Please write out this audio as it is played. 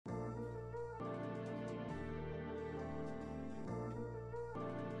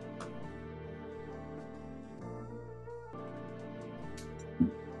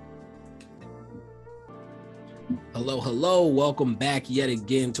Hello, hello. Welcome back yet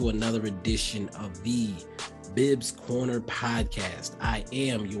again to another edition of the Bibbs Corner podcast. I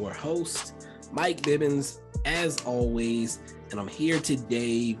am your host, Mike Bibbins, as always, and I'm here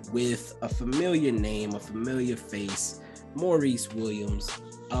today with a familiar name, a familiar face, Maurice Williams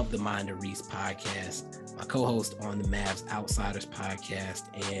of the Mind of Reese podcast, my co-host on the Mavs Outsiders podcast,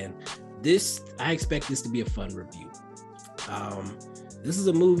 and I expect this to be a fun review. This is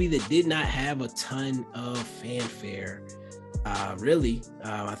a movie that did not have a ton of fanfare, really.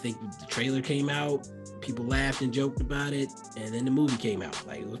 I think the trailer came out, people laughed and joked about it, and then the movie came out.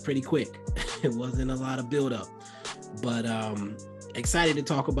 Like, it was pretty quick. It wasn't a lot of build-up, but excited to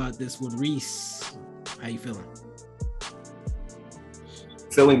talk about this one. Reese, how you feeling?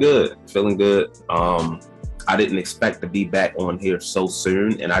 Feeling good. I didn't expect to be back on here so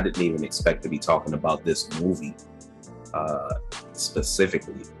soon, and I didn't even expect to be talking about this movie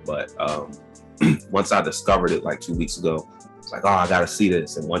specifically, but once I discovered it like 2 weeks ago, it's like, oh, I gotta see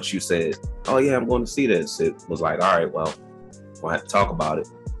this. And once you said, oh yeah, I'm going to see this, it was like, all right, well, we'll have to talk about it.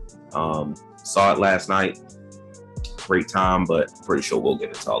 Saw it last night, great time, but pretty sure we'll get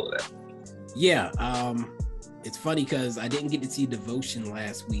into all of that. Yeah, it's funny because I didn't get to see Devotion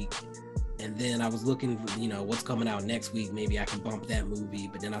last week, and then I was looking for, what's coming out next week. Maybe I can bump that movie,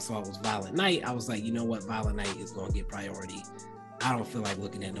 but then I saw it was Violent Night. I was like, you know what, Violent Night is going to get priority. I don't feel like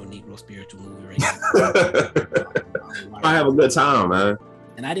looking at no Negro spiritual movie right now. I have a good time, man.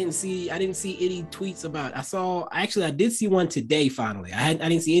 And I didn't see any tweets about. I did see one today. Finally, I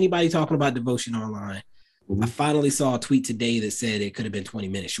didn't see anybody talking about Devotion online. Mm-hmm. I finally saw a tweet today that said it could have been 20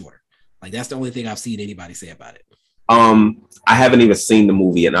 minutes shorter. Like, that's the only thing I've seen anybody say about it. I haven't even seen the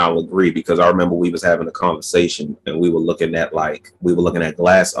movie, and I'll agree, because I remember we was having a conversation and we were looking at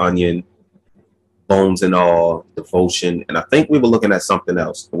Glass Onion, Bones and All, Devotion, and I think we were looking at something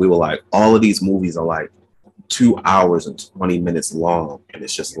else. And we were like, all of these movies are like 2 hours and 20 minutes long, and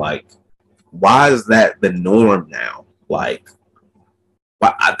it's just like, why is that the norm now? Like,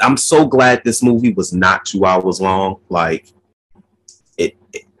 I'm so glad this movie was not 2 hours long. Like,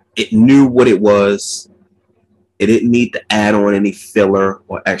 it knew what it was. It didn't need to add on any filler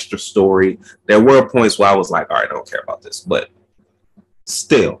or extra story. There were points where I was like, all right, I don't care about this. But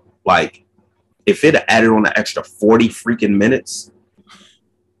still, like, if it had added on an extra 40 freaking minutes,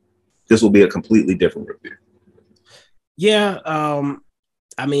 this will be a completely different review. Yeah.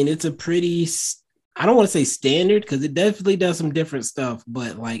 I mean, it's a pretty, I don't want to say standard, because it definitely does some different stuff.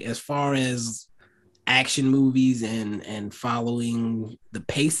 But like, as far as action movies and following the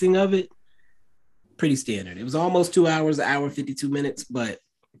pacing of it, pretty standard. It was almost 2 hours, an hour, 52 minutes, but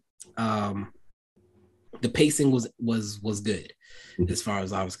the pacing was good as far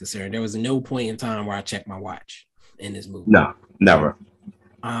as I was concerned. There was no point in time where I checked my watch in this movie. No, never.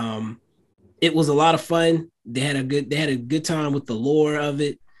 It was a lot of fun. They had a good time with the lore of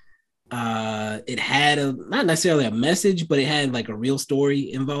it. It had not necessarily a message, but it had like a real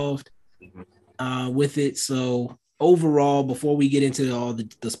story involved with it. So overall, before we get into all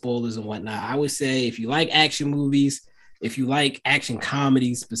the spoilers and whatnot, I would say if you like action movies, if you like action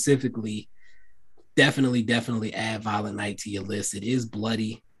comedies specifically, definitely add Violent Night to your list. It is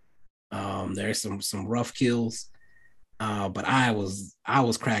bloody. There's some rough kills, but I was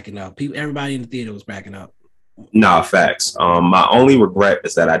cracking up. Everybody in the theater was cracking up. Nah, facts. My only regret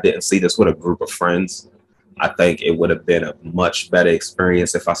is that I didn't see this with a group of friends. I think it would have been a much better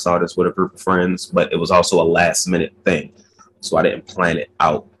experience if I saw this with a group of friends, but it was also a last minute thing, so I didn't plan it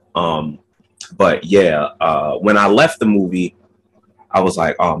out. But yeah, when I left the movie, I was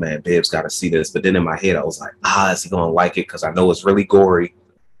like, oh man, Bibbs got to see this. But then in my head, I was like, is he going to like it? Because I know it's really gory,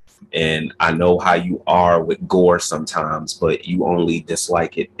 and I know how you are with gore sometimes, but you only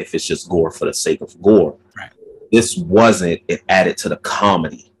dislike it if it's just gore for the sake of gore. Right. This wasn't. It added to the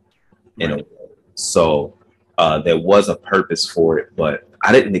comedy, right. So there was a purpose for it, but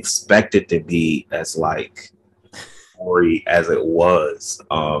I didn't expect it to be as like gory as it was.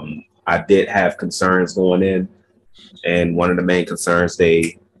 I did have concerns going in, and one of the main concerns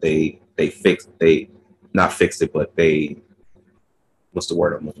they not fixed it, but what's the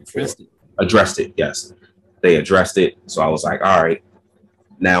word I'm looking for? Addressed it. Yes, they addressed it. So I was like, all right,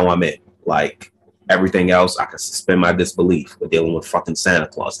 now I'm in. Like, everything else, I can suspend my disbelief. We're dealing with fucking Santa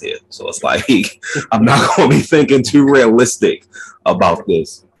Claus here. So it's like, I'm not going to be thinking too realistic about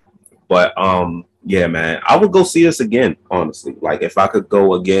this. But yeah, man, I would go see this again, honestly. Like, if I could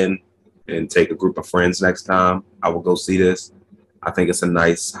go again and take a group of friends next time, I would go see this. I think it's a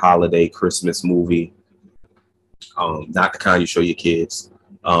nice holiday Christmas movie. Not the kind you show your kids.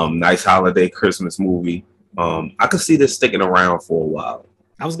 Nice holiday Christmas movie. I could see this sticking around for a while.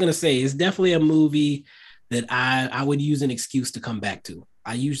 I was going to say, it's definitely a movie that I would use an excuse to come back to.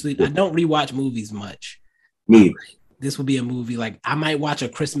 I don't rewatch movies much. Me. This would be a movie like I might watch A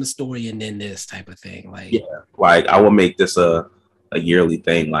Christmas Story and then this type of thing. Like, yeah, like I will make this a yearly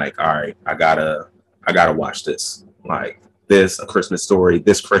thing. Like, all right, I gotta watch this. Like this, A Christmas Story.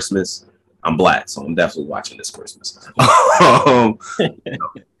 This Christmas, I'm Black, so I'm definitely watching this Christmas.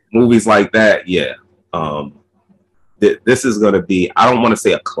 Movies like that, yeah. This is gonna be. I don't want to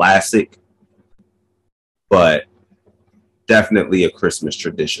say a classic, but definitely a Christmas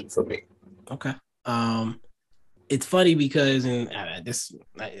tradition for me. Okay. It's funny because is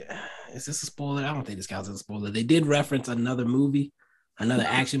this a spoiler? I don't think this counts as a spoiler. They did reference another movie, another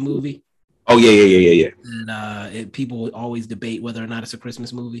action movie. Oh yeah. And people always debate whether or not it's a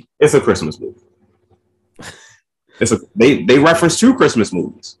Christmas movie. It's a Christmas movie. They reference 2 Christmas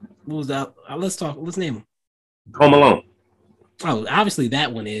movies. What was that? Let's name them. Home Alone. Oh, obviously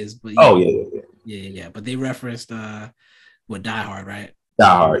that one is, but yeah. But they referenced Die Hard, right? Die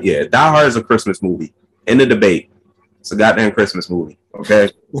Hard, yeah. Die Hard is a Christmas movie. In the debate, it's a goddamn Christmas movie. Okay.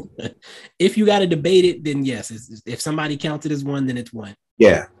 If you got to debate it, then yes. If somebody counts it as one, then it's one.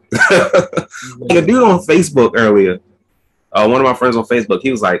 Yeah. Like a dude on Facebook earlier, one of my friends on Facebook, he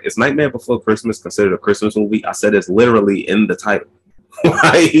was like, "Is Nightmare Before Christmas considered a Christmas movie?" I said, "It's literally in the title."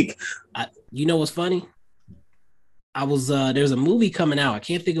 Like, you know what's funny? There's a movie coming out. I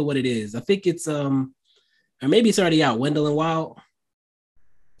can't think of what it is. I think it's or maybe it's already out. Wendell and Wild.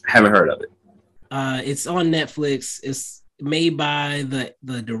 I haven't heard of it. It's on Netflix. It's made by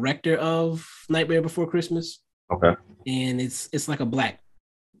the director of Nightmare Before Christmas. Okay. And it's like a Black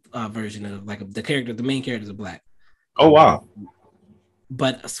version of the main character is Black. Oh wow.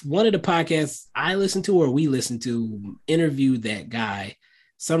 But one of the podcasts I listened to or we listened to interviewed that guy.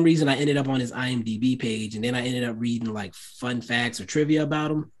 Some reason I ended up on his IMDb page, and then I ended up reading like fun facts or trivia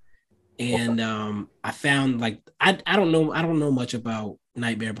about him. And I found like I don't know much about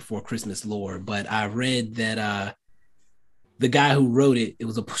Nightmare Before Christmas lore, but I read that the guy who wrote it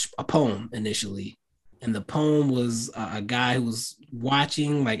was a poem initially, and the poem was a guy who was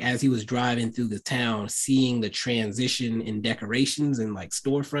watching, like as he was driving through the town, seeing the transition in decorations and like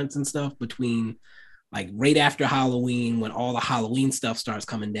storefronts and stuff between like right after Halloween, when all the Halloween stuff starts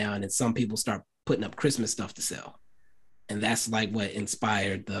coming down and some people start putting up Christmas stuff to sell. And that's like what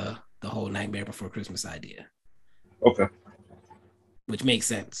inspired the whole Nightmare Before Christmas idea. Okay. Which makes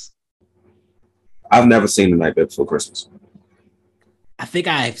sense. I've never seen The Nightmare Before Christmas. I think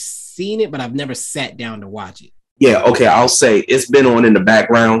I've seen it, but I've never sat down to watch it. Yeah, okay. I'll say it's been on in the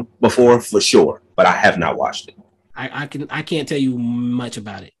background before for sure, but I have not watched it. I can't tell you much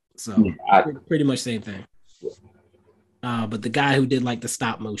about it. So pretty much same thing. But the guy who did like the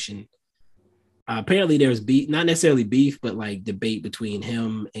stop motion, apparently there's beef, not necessarily beef, but like debate between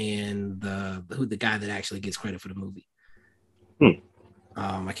him and the guy that actually gets credit for the movie.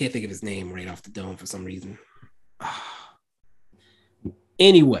 I can't think of his name right off the dome for some reason.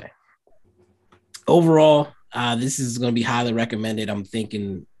 Anyway, overall, this is going to be highly recommended. I'm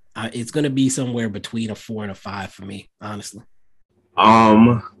thinking it's going to be somewhere between a 4 and a 5 for me, honestly.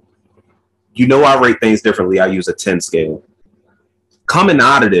 You know, I rate things differently. I use a 10 scale. Coming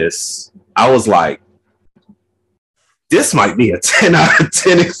out of this, I was like, this might be a 10 out of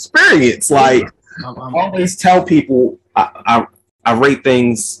 10 experience. Like, I always tell people I rate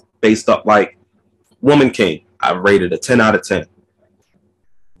things based up, like Woman King. I rated a 10 out of 10.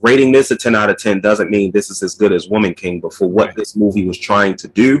 Rating this a 10 out of 10 doesn't mean this is as good as Woman King, but for what this movie was trying to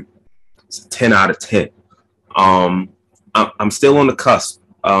do, it's a 10 out of 10. I'm still on the cusp.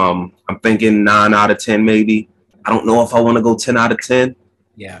 I'm thinking 9 out of 10, maybe. I don't know if I want to go 10 out of 10.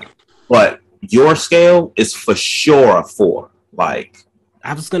 Yeah. But your scale is for sure a 4. Like,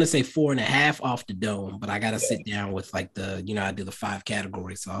 I was gonna say 4.5 off the dome, but I gotta sit down with like I do the 5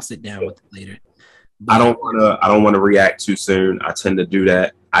 categories, so I'll sit down with it later. But I don't want to react too soon. I tend to do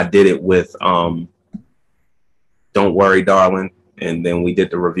that. I did it with Don't Worry, Darling. And then we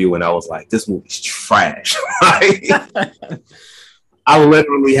did the review and I was like, this movie's trash. I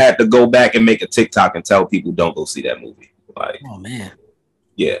literally had to go back and make a TikTok and tell people don't go see that movie. Like, oh man.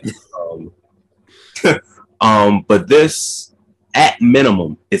 Yeah. But this, at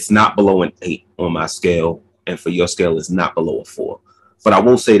minimum, it's not below an 8 on my scale. And for your scale, it's not below a 4. But I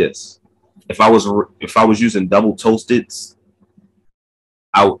will say this. If I was using double toasteds,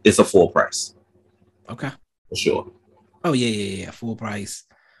 it's a full price. Okay. For sure. Oh yeah. Full price.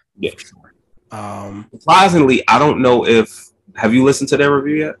 Yeah. For sure. Surprisingly, I don't know have you listened to their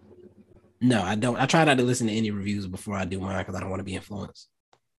review yet? No, I don't. I try not to listen to any reviews before I do mine because I don't want to be influenced.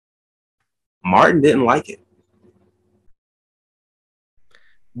 Martin didn't like it.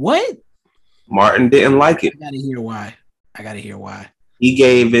 What? Martin didn't like it. I gotta hear why. He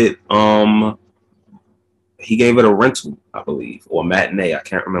gave it a rental, I believe, or matinee. I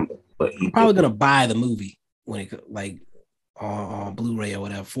can't remember. But I'm probably gonna buy the movie when it on Blu-ray or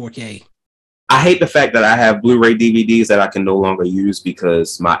whatever, 4K. I hate the fact that I have Blu-ray DVDs that I can no longer use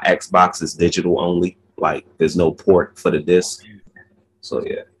because my Xbox is digital only. Like, there's no port for the disc. So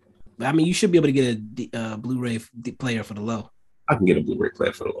yeah. I mean, you should be able to get a Blu-ray player for the low. I can get a Blu-ray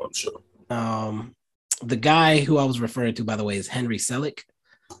player for the low, I'm sure. The guy who I was referring to, by the way, is Henry Selick.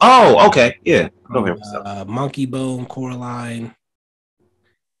 Oh, okay, yeah. Monkey Bone, Coraline,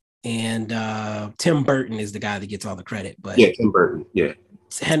 and Tim Burton is the guy that gets all the credit. But yeah, Tim Burton. Yeah.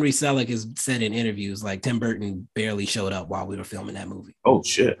 Henry Selick has said in interviews like Tim Burton barely showed up while we were filming that movie. Oh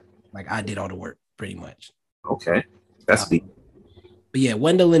shit! Like I did all the work pretty much. Okay, that's deep. But yeah,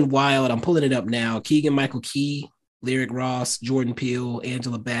 Gwendolyn Wild. I'm pulling it up now. Keegan Michael Key, Lyric Ross, Jordan Peele,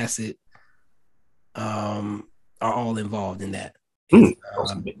 Angela Bassett, are all involved in that.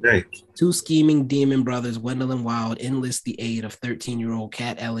 Two scheming demon brothers, Gwendolyn Wild, enlist the aid of 13-year-old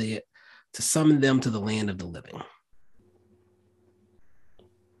Cat Elliott to summon them to the land of the living.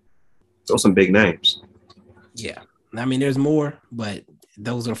 Those are some big names. Yeah. I mean, there's more, but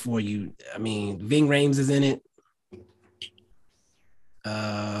those are for you. I mean, Ving Rhames is in it.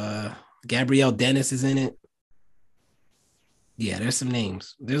 Gabrielle Dennis is in it. Yeah, there's some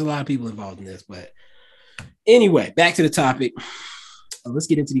names. There's a lot of people involved in this, but anyway, back to the topic. Let's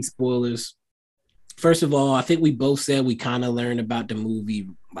get into these spoilers. First of all, I think we both said we kind of learned about the movie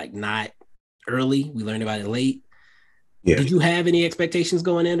like not early. We learned about it late. Yeah. Did you have any expectations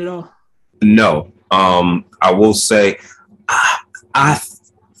going in at all? No. I will say I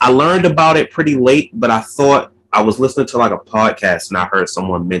learned about it pretty late, but I thought I was listening to like a podcast and I heard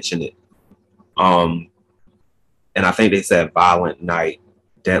someone mention it. And I think they said Violent Night,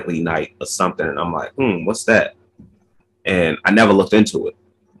 Deadly Night or something. And I'm like, what's that? And I never looked into it.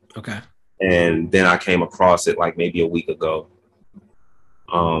 Okay. And then I came across it like maybe a week ago.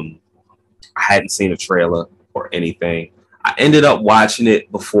 I hadn't seen a trailer or anything. I ended up watching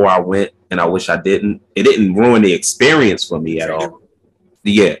it before I went, and I wish I didn't. It didn't ruin the experience for me at all.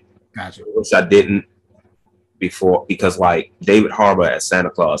 Yeah. Gotcha. I wish I didn't before, because like David Harbour as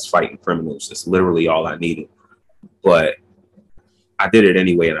Santa Claus fighting criminals is literally all I needed. But I did it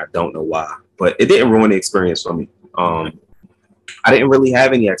anyway, and I don't know why. But it didn't ruin the experience for me. I didn't really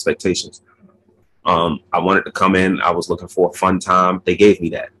have any expectations. I wanted to come in. I was looking for a fun time. They gave me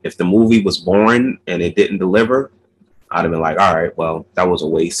that. If the movie was boring and it didn't deliver, I'd have been like, all right, well, that was a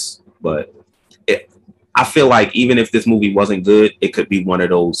waste. But I feel like even if this movie wasn't good, it could be one of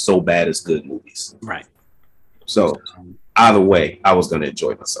those so bad it's good movies. Right. So either way, I was going to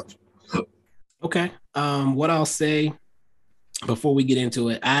enjoy myself. Okay. What I'll say before we get into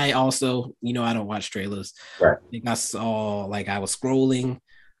it, I also, I don't watch trailers. Right. I think I saw, I was scrolling.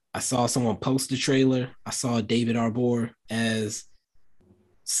 I saw someone post a trailer. I saw David Harbour as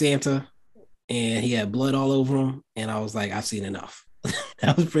Santa, and he had blood all over him. And I was like, I've seen enough.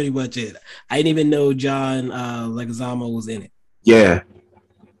 That was pretty much it. I didn't even know John Leguizamo was in it. Yeah.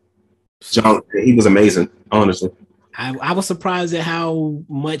 John, he was amazing, honestly. I was surprised at how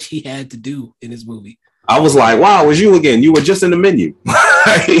much he had to do in this movie. I was like, wow, it was you again. You were just in the menu.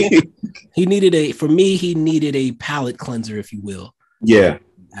 He needed a palate cleanser, if you will. Yeah.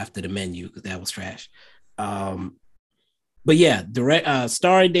 After the menu, because that was trash. But yeah,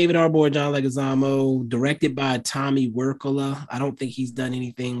 starring David Harbour, John Leguizamo, directed by Tommy Wirkola. I don't think he's done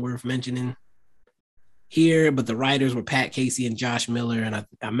anything worth mentioning here, but the writers were Pat Casey and Josh Miller. And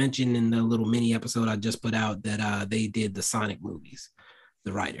I mentioned in the little mini episode I just put out that they did the Sonic movies,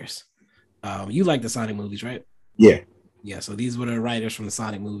 the writers. You like the Sonic movies, right? Yeah. Yeah, so these were the writers from the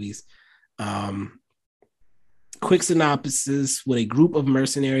Sonic movies. Quick synopsis: when a group of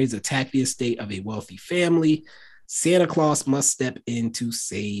mercenaries attack the estate of a wealthy family, Santa Claus must step in to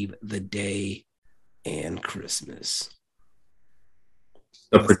save the day and Christmas.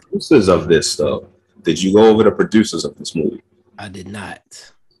 The producers of this, though, did you go over the producers of this movie? I did not.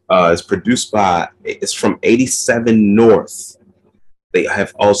 It's from 87 North. They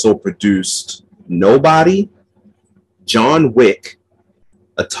have also produced Nobody, John Wick,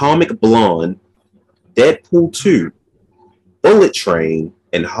 Atomic Blonde, Deadpool 2, Bullet Train,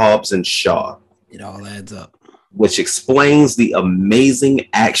 and Hobbs and Shaw. It all adds up. Which explains the amazing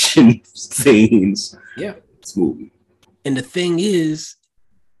action scenes in this movie. And the thing is,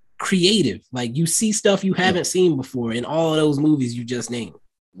 creative. Like, you see stuff you haven't seen before in all of those movies you just named.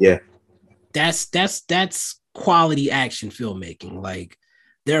 Yeah. That's quality action filmmaking. Like,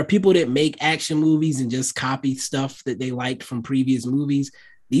 there are people that make action movies and just copy stuff that they liked from previous movies.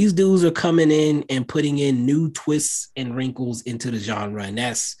 These dudes are coming in and putting in new twists and wrinkles into the genre, and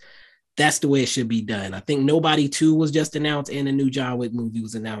that's the way it should be done. I think Nobody 2 was just announced, and a new John Wick movie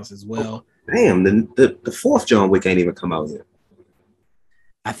was announced as well. Oh, damn, the fourth John Wick ain't even come out yet.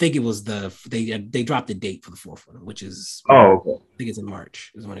 I think it was they dropped the date for the fourth one, which is okay. I think it's in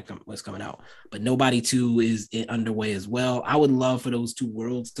March is when it was coming out. But Nobody 2 is underway as well. I would love for those two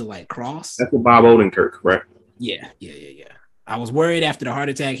worlds to like cross. That's with Bob Odenkirk, correct? Yeah. I was worried after the heart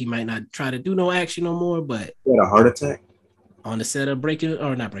attack he might not try to do no action no more, but he had a heart attack on the set of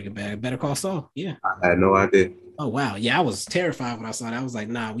not Breaking Bad, Better Call Saul. Yeah, I had no idea. Oh wow, yeah, I was terrified when I saw that. I was like,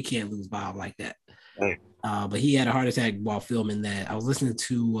 nah, we can't lose Bob like that. But he had a heart attack while filming that. I was listening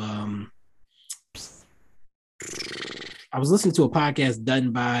to a podcast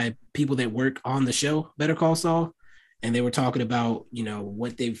done by people that work on the show Better Call Saul. And they were talking about,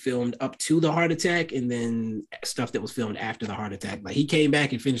 what they filmed up to the heart attack and then stuff that was filmed after the heart attack. Like he came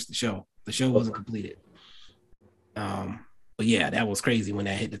back and finished the show. The show wasn't completed. But yeah, that was crazy when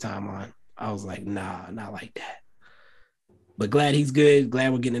that hit the timeline. I was like, nah, not like that. But glad he's good.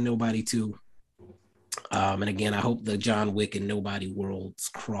 Glad we're getting a Nobody 2. And again, I hope the John Wick and Nobody worlds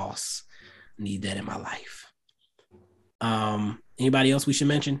cross. Need that in my life. Anybody else we should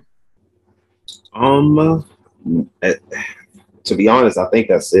mention? To be honest, I think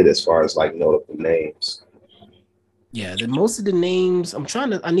that's it as far as like notable names. Yeah, most of the names,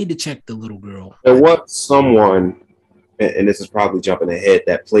 I need to check the little girl. There was someone, and this is probably jumping ahead,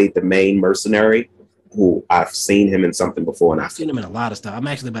 that played the main mercenary, who I've seen him in something before. And I've seen him in a lot of stuff. I'm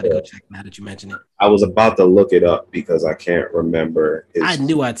actually about to go check now that you mention it. I was about to look it up because I can't remember. I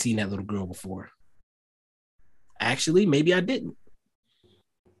knew I'd seen that little girl before. Actually, maybe I didn't.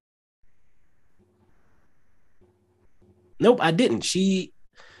 Nope, I didn't. She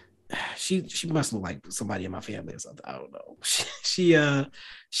must look like somebody in my family or something. I don't know.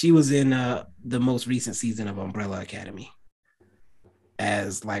 She was in the most recent season of Umbrella Academy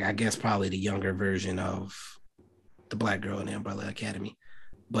as like I guess probably the younger version of the black girl in the Umbrella Academy.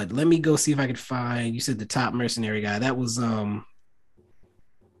 But let me go see if I can find. You said the top mercenary guy. That was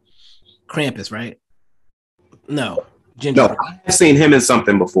Krampus, right? No, Ginger. No, I've seen him in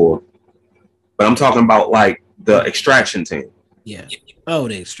something before, but I'm talking about like the Extraction team. Yeah. Oh,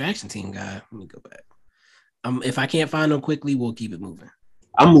 the Extraction team guy. Let me go back. If I can't find him quickly, we'll keep it moving.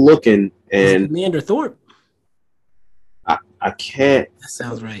 I'm looking and Commander Thorpe. I can't. That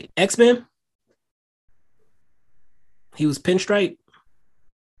sounds right. X-Men. He was Pinstripe.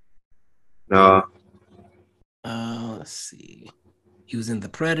 No. Let's see. He was in The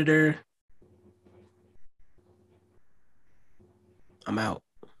Predator. I'm out.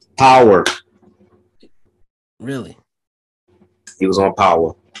 Power. Really? He was on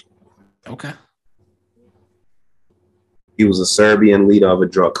Power. Okay. He was a Serbian leader of a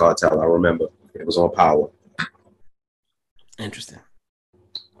drug cartel. I remember. It was on Power. Interesting.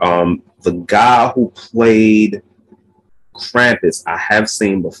 The guy who played Krampus, I have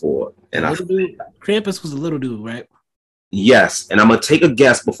seen before, and Krampus was a little dude, right? Yes, and I'm gonna take a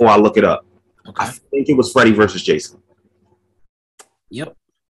guess before I look it up. Okay. I think it was Freddy versus Jason. Yep.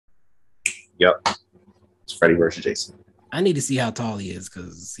 It's Freddy versus Jason. I need to see how tall he is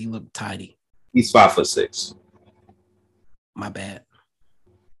because he looked tiny. He's 5'6". My bad.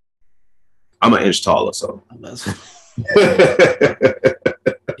 I'm an inch taller, so.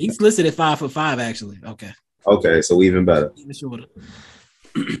 He's listed at 5'5", actually. Okay. Okay, so even better. Even shorter.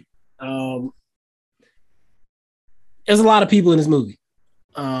 There's a lot of people in this movie.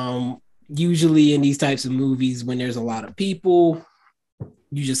 Usually in these types of movies, when there's a lot of people,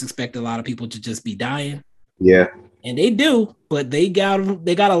 you just expect a lot of people to just be dying. Yeah. And they do, but they got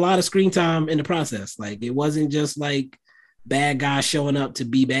a lot of screen time in the process. Like it wasn't just like bad guys showing up to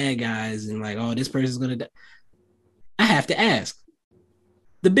be bad guys and like, oh, this person's gonna die. I have to ask.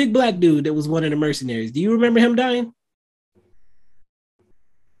 The big black dude that was one of the mercenaries, do you remember him dying?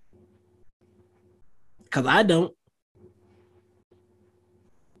 Because I don't.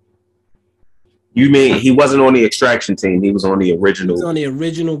 You mean he wasn't on the Extraction team? He was on the original. He was on the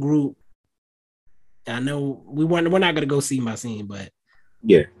original group. I know we're not going to go scene by scene, but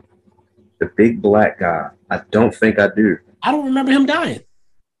yeah, the big black guy. I don't think I do. I don't remember him dying.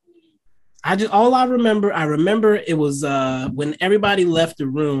 I remember it was when everybody left the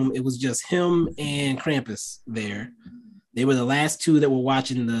room, it was just him and Krampus there. They were the last two that were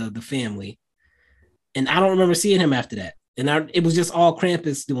watching the family. And I don't remember seeing him after that. And it was just all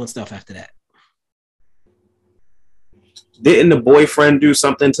Krampus doing stuff after that. Didn't the boyfriend do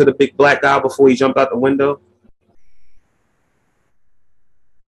something to the big black guy before he jumped out the window?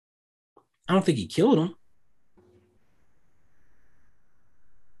 I don't think he killed him.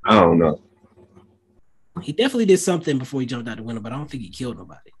 I don't know. He definitely did something before he jumped out the window, but I don't think he killed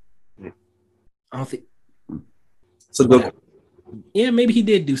nobody. I don't think. It's a good. Yeah, maybe he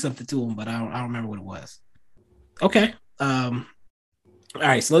did do something to him, but I don't remember what it was. Okay. All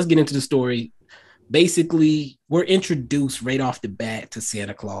right, so let's get into the story. Basically, we're introduced right off the bat to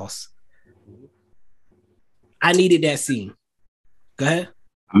Santa Claus. I needed that scene. Go ahead.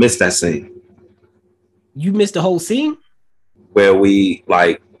 I missed that scene. You missed the whole scene? Where we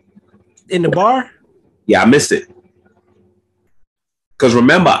like in the bar? Yeah, I missed it. Because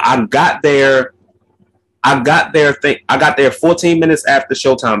remember, I got there 14 minutes after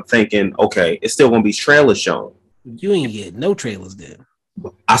showtime thinking, okay, it's still gonna be trailers shown. You ain't get no trailers then.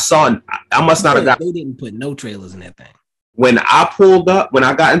 I must not have got. They didn't put no trailers in that thing. When I pulled up, when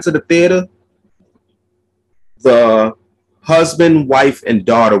I got into the theater, the husband, wife, and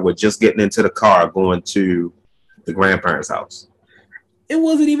daughter were just getting into the car going to the grandparents' house. It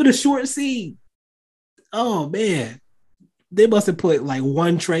wasn't even a short scene. Oh man. They must have put like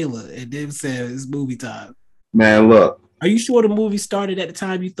one trailer and then said it's movie time. Man, look. Are you sure the movie started at the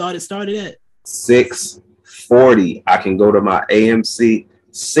time you thought it started at? 6:40. I can go to my AMC.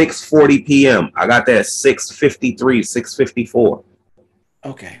 6:40 p.m. I got that at 6:53, 6:54.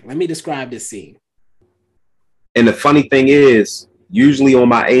 Okay, let me describe this scene. And the funny thing is, usually on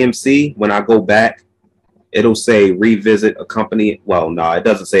my AMC, when I go back, it'll say revisit a company. Well, no, it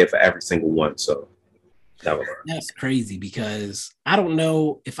doesn't say it for every single one. So that's crazy because I don't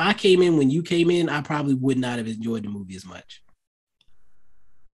know if I came in when you came in, I probably would not have enjoyed the movie as much.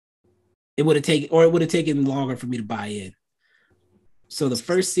 It would have taken longer for me to buy in. So the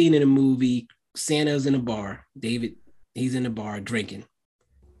first scene in the movie, Santa's in a bar. David, he's in the bar drinking,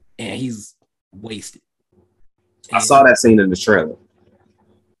 and he's wasted. And I saw that scene in the trailer.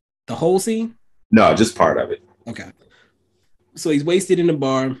 The whole scene? No, just part of it. Okay. So he's wasted in the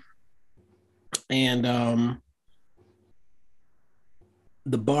bar. And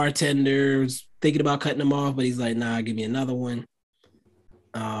the bartender's thinking about cutting him off, but he's like, nah, give me another one.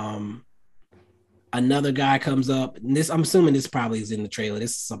 Another guy comes up. And this, I'm assuming this probably is in the trailer.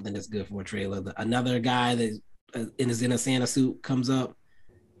 This is something that's good for a trailer. Another guy that is in a Santa suit comes up.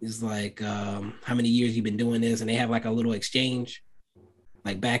 He's like, how many years you been doing this? And they have like a little exchange,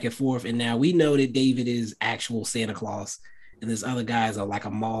 like back and forth. And now we know that David is actual Santa Claus. And this other guy's like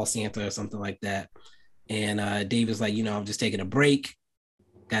a mall Santa or something like that. And David's like, I'm just taking a break.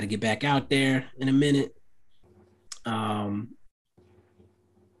 Got to get back out there in a minute.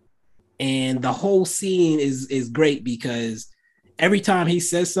 And the whole scene is great because every time he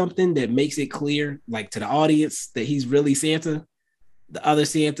says something that makes it clear, like to the audience, that he's really Santa, the other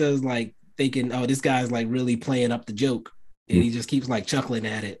Santa is like thinking, oh, this guy's like really playing up the joke. And he just keeps like chuckling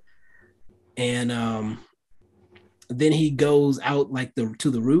at it. And then he goes out like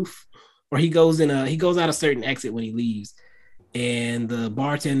to the roof, or he goes out a certain exit when he leaves. And the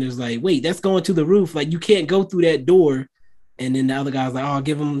bartender's like, wait, that's going to the roof. Like, you can't go through that door. And then the other guy's like, oh,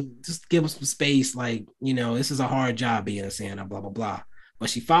 give him some space. Like, this is a hard job being a Santa, blah, blah, blah. But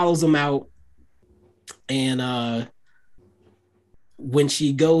she follows him out. And when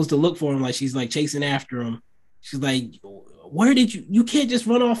she goes to look for him, like she's like chasing after him. She's like, where did you can't just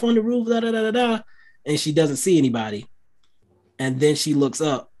run off on the roof, da, da, da, da, da. And she doesn't see anybody. And then she looks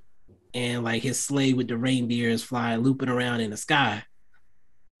up and like his sleigh with the reindeer is flying, looping around in the sky.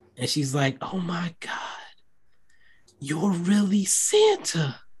 And she's like, oh my God, you're really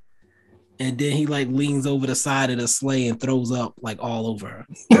Santa. And then he like leans over the side of the sleigh and throws up like all over her.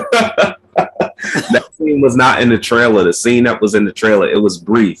 That scene was not in the trailer. The scene that was in the trailer, it was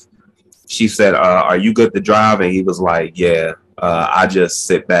brief. She said, are you good to drive? And he was like, yeah, I just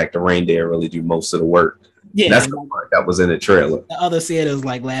sit back. The reindeer really do most of the work. Yeah, that's the part that was in the trailer. The other Santa's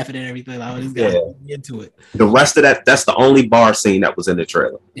like laughing at everything. Like, oh, this guy into it. The rest of that's the only bar scene that was in the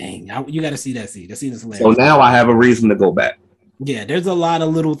trailer. Dang, you got to see that scene. That scene is hilarious. So now I have a reason to go back. Yeah, there's a lot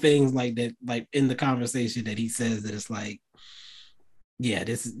of little things like that, like in the conversation that he says that it's like, yeah,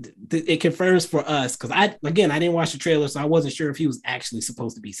 it confirms for us because I didn't watch the trailer, so I wasn't sure if he was actually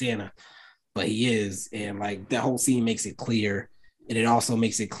supposed to be Santa, but he is, and like that whole scene makes it clear. And it also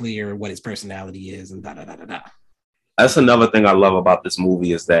makes it clear what his personality is and da da da da da. That's another thing I love about this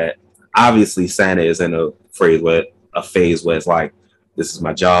movie is that obviously Santa is in a phase where it's like, this is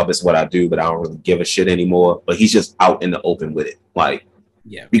my job, it's what I do, but I don't really give a shit anymore. But he's just out in the open with it. Like,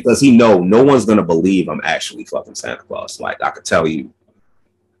 yeah, because he no one's gonna believe I'm actually fucking Santa Claus. Like, I could tell you,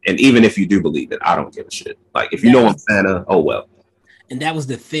 and even if you do believe it, I don't give a shit. Like, if you know I'm Santa, oh well. And that was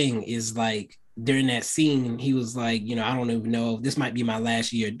the thing, is like during that scene, he was like, I don't even know if this might be my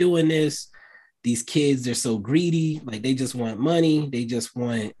last year doing this. these kids, they're so greedy. Like they just want money.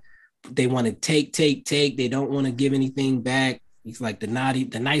 They want to take. They don't want to give anything back. He's like the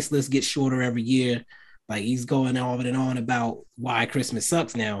nice list gets shorter every year. Like he's going on and on about why Christmas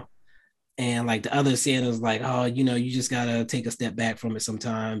sucks now. And like the other Santa's like, oh, you just gotta take a step back from it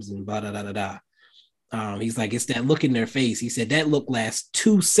sometimes and blah da da da da. He's like, it's that look in their face. He said that look lasts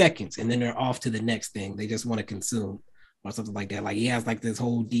 2 seconds and then they're off to the next thing. They just want to consume or something like that. Like he has like this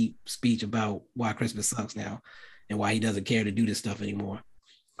whole deep speech about why Christmas sucks now and why he doesn't care to do this stuff anymore.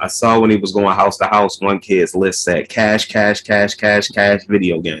 I saw when he was going house to house, one kid's list said cash,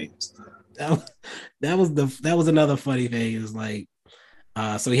 video games. That was another funny thing. It was like,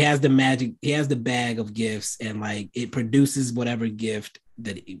 so he has the bag of gifts, and like it produces whatever gift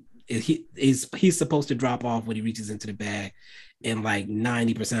that he's supposed to drop off when he reaches into the bag, and like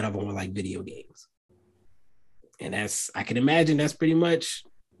 90% of them are like video games. And I can imagine that's pretty much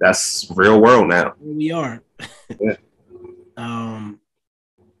real world now. Where we are. Yeah.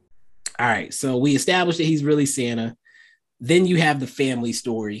 All right, so we established that he's really Santa. Then you have the family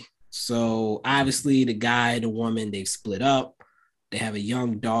story. So obviously the guy and the woman, they've split up. They have a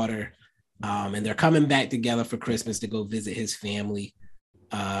young daughter, and they're coming back together for Christmas to go visit his family,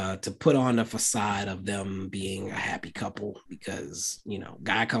 to put on a facade of them being a happy couple because,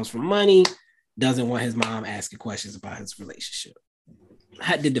 guy comes from money, doesn't want his mom asking questions about his relationship.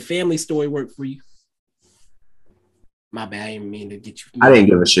 Did the family story work for you? My bad, I didn't mean to get you. I didn't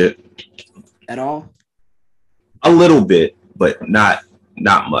give a shit. At all? A little bit, but not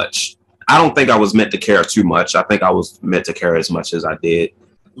much. I don't think I was meant to care too much. I think I was meant to care as much as I did.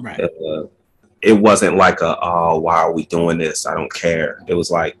 Right. It wasn't like oh, why are we doing this? I don't care. It was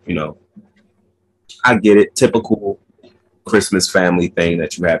like, I get it. Typical Christmas family thing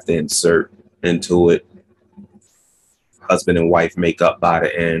that you have to insert into it. Husband and wife make up by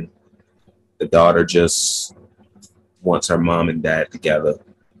the end. The daughter just wants her mom and dad together.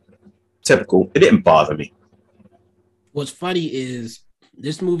 Typical. It didn't bother me. What's funny is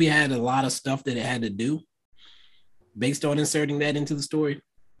this movie had a lot of stuff that it had to do based on inserting that into the story.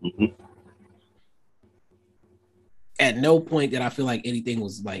 Mm-hmm. At no point did I feel like anything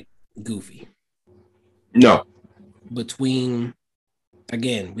was like goofy. No.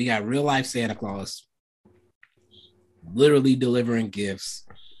 Again, we got real life Santa Claus literally delivering gifts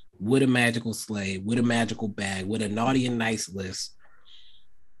with a magical sleigh, with a magical bag, with a naughty and nice list.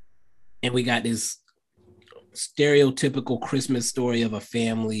 And we got this stereotypical Christmas story of a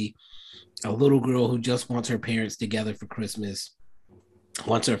family, a little girl who just wants her parents together for Christmas,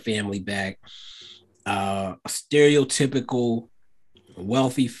 wants her family back, a stereotypical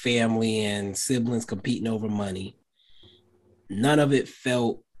wealthy family and siblings competing over money. None of it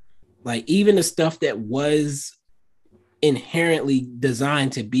felt like, even the stuff that was inherently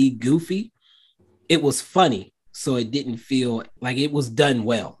designed to be goofy, it was funny, so it didn't feel like it was done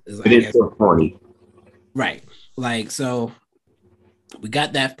well. It didn't feel funny. Right. Like, so we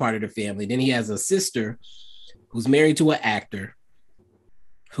got that part of the family. Then he has a sister who's married to an actor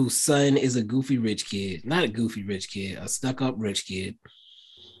whose son is a goofy rich kid. Not a goofy rich kid, a stuck-up rich kid.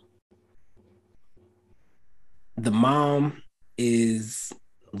 The mom is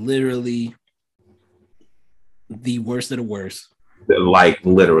literally the worst of the worst. Like,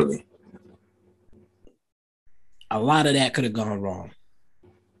 literally. A lot of that could have gone wrong,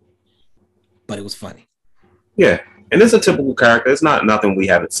 but it was funny. Yeah, and it's a typical character. It's not nothing we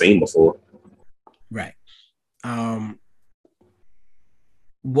haven't seen before. Right.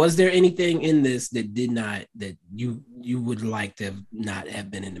 Was there anything in this that you would like to not have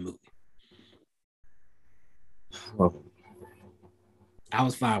been in the movie? Well, I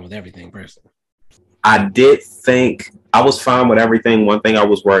was fine with everything personally. I did think I was fine with everything. One thing I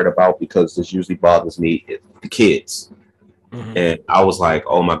was worried about, because this usually bothers me, is the kids. Mm-hmm. And I was like,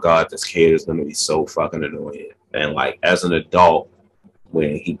 oh my God, this kid is going to be so fucking annoying. And like, as an adult,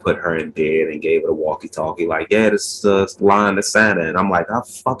 when he put her in bed and gave her a walkie-talkie, like, yeah, this is the line to Santa. And I'm like, how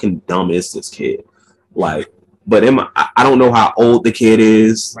fucking dumb is this kid? Like, but I don't know how old the kid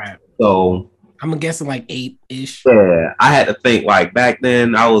is. Right. So I'm guessing like 8-ish. Yeah, I had to think, like, back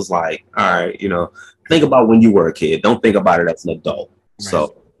then I was like, all right, think about when you were a kid. Don't think about it as an adult. Right.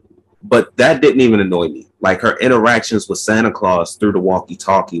 So, but that didn't even annoy me. Like, her interactions with Santa Claus through the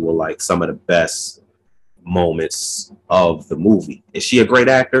walkie-talkie were like some of the best moments of the movie. Is she a great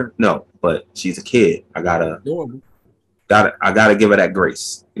actor? No, but she's a kid. I gotta give her that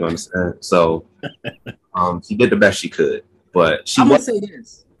grace. You know what I'm saying? So, she did the best she could. But I'm gonna say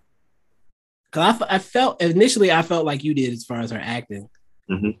this, because I felt like you did as far as her acting.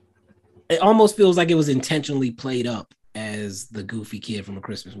 Mm-hmm. It almost feels like it was intentionally played up as the goofy kid from a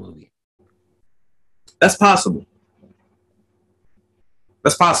Christmas movie. That's possible.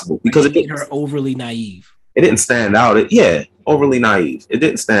 That's possible because it made her overly naive. It didn't stand out. Overly naive. It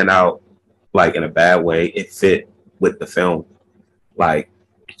didn't stand out like in a bad way. It fit with the film. Like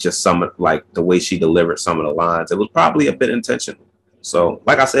just like the way she delivered some of the lines. It was probably a bit intentional. So,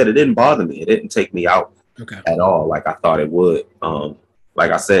 like I said, it didn't bother me. It didn't take me out at all, like I thought it would.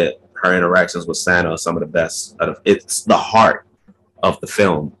 Like I said, her interactions with Santa are some of the best. It's the heart of the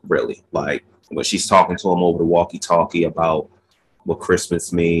film, really. Like when she's talking to him over the walkie-talkie about what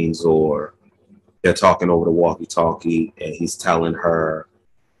Christmas means, or they're talking over the walkie-talkie and he's telling her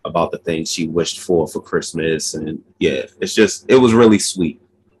about the things she wished for Christmas. And yeah, it was really sweet.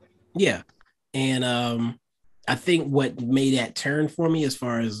 Yeah. And I think what made that turn for me, as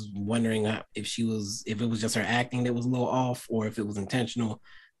far as wondering if it was just her acting that was a little off or if it was intentional,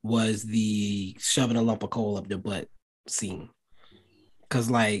 was the shoving a lump of coal up their butt scene. Cause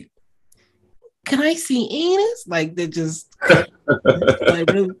like, can I see anus? Like they're just like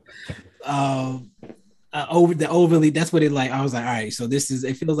really, overly. That's what it like. I was like, all right, so it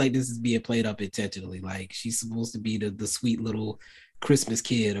feels like this is being played up intentionally. Like she's supposed to be the sweet little Christmas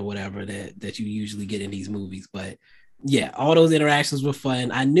kid or whatever that you usually get in these movies. But yeah, all those interactions were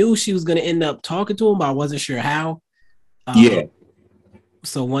fun. I knew she was going to end up talking to him, but I wasn't sure how.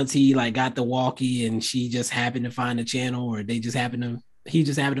 So once he like got the walkie and she just happened to find the channel, or he just happened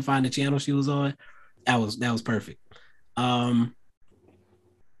to find the channel she was on, that was perfect.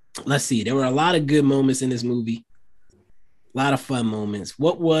 Let's see. There were a lot of good moments in this movie. A lot of fun moments.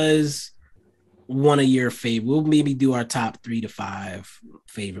 What was one of your favorite? We'll maybe do our top 3 to 5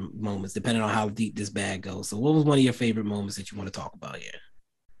 favorite moments, depending on how deep this bag goes. So what was one of your favorite moments that you want to talk about here?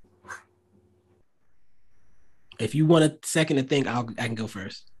 If you want a second to think, I can go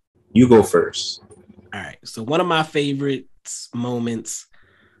first. You go first. All right. So one of my favorite moments,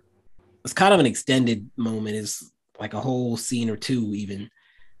 it's kind of an extended moment, is like a whole scene or two even.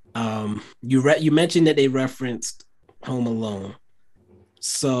 You mentioned that they referenced Home Alone.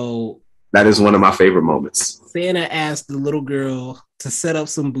 So that is one of my favorite moments. Santa asked the little girl to set up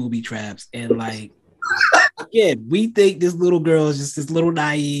some booby traps, and like, yeah, we think this little girl is just this little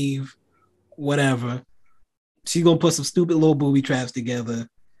naive, whatever. She's gonna put some stupid little booby traps together.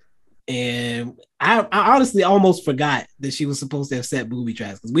 And I honestly almost forgot that she was supposed to have set booby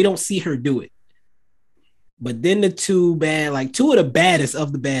traps because we don't see her do it. But then the two of the baddest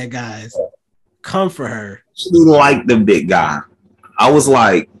of the bad guys come for her. She liked the big guy. I was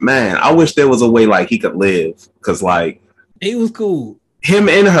like, man, I wish there was a way like he could live, because like he was cool. Him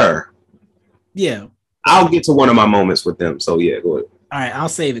and her. Yeah. I'll get to one of my moments with them. So yeah, go ahead. All right, I'll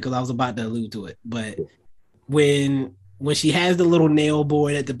save it because I was about to allude to it. But when she has the little nail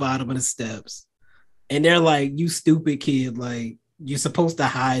board at the bottom of the steps, and they're like, "You stupid kid, like you're supposed to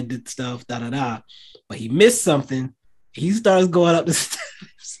hide the stuff, da da da." But he missed something. He starts going up the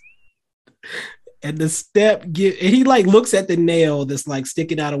steps, and the step and he like looks at the nail that's like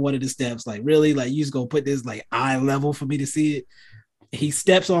sticking out of one of the steps, like, really, like you just gonna put this like eye level for me to see it? He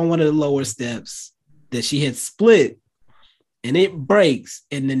steps on one of the lower steps that she had split, and it breaks,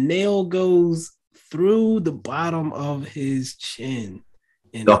 and the nail goes through the bottom of his chin,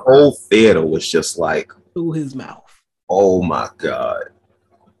 and the whole theater was just like through his mouth. Oh my god,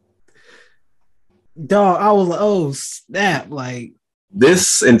 dog! I was like, oh snap! Like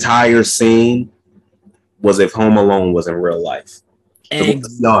this entire scene was if Home Alone was in real life. Exactly.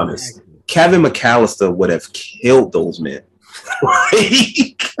 To be honest, Kevin McAllister would have killed those men.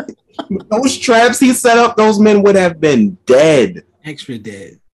 Those traps he set up, those men would have been dead. Extra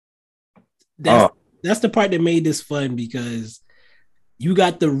dead. That's the part that made this fun, because you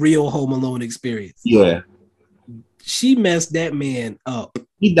got the real Home Alone experience. Yeah. She messed that man up.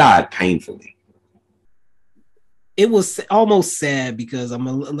 He died painfully. It was almost sad, because I'm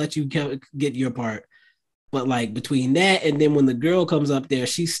going to let you get your part. But like between that and then when the girl comes up there,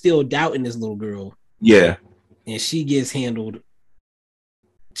 she's still doubting this little girl. Yeah. And she gets handled.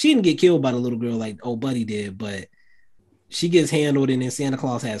 She didn't get killed by the little girl like old buddy did, but she gets handled, and then Santa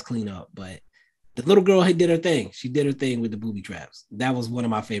Claus has cleanup. But the little girl did her thing. She did her thing with the booby traps. That was one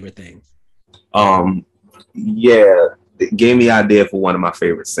of my favorite things. Yeah, it gave me an idea for one of my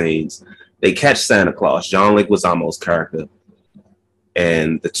favorite scenes. They catch Santa Claus, John Leguizamo's character,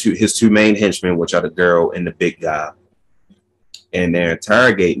 and his two main henchmen, which are the girl and the big guy. And they're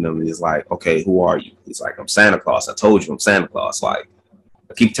interrogating him. And he's like, okay, who are you? He's like, I'm Santa Claus. I told you I'm Santa Claus. Like,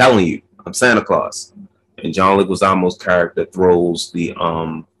 I keep telling you, I'm Santa Claus. And John Leguizamo's character throws the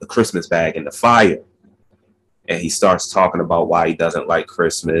Christmas bag in the fire. And he starts talking about why he doesn't like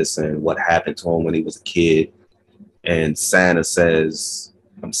Christmas and what happened to him when he was a kid. And Santa says,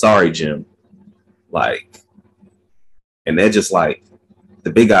 I'm sorry, Jim. Like, and they're just like,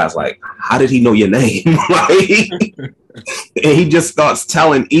 the big guy's like, how did he know your name? Like, and he just starts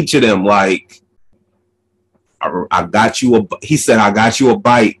telling each of them, like, I got you he said, I got you a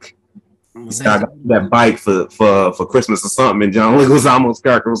bike. He said, I got you that bike for Christmas or something. And John Leguizamo's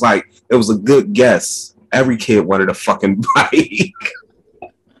character was like, it was a good guess. Every kid wanted a fucking bike.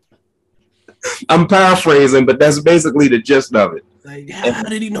 I'm paraphrasing, but that's basically the gist of it. Like, how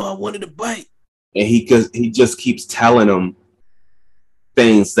did he know I wanted a bike? And he just keeps telling them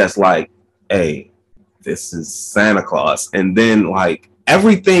things that's like, hey, this is Santa Claus. And then like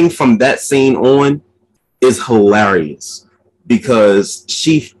everything from that scene on is hilarious because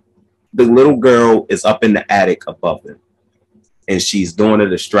the little girl is up in the attic above them and she's doing a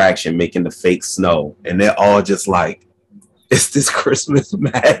distraction, making the fake snow. And they're all just like, it's this Christmas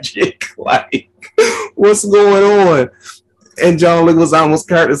magic. Like, what's going on? And John Leguizamo's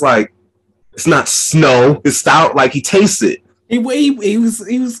character is like, it's not snow. It's stout. Like he tastes it. He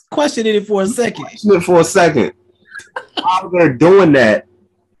was questioning it for a second. While they're doing that,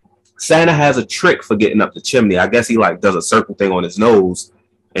 Santa has a trick for getting up the chimney. I guess he like does a circle thing on his nose,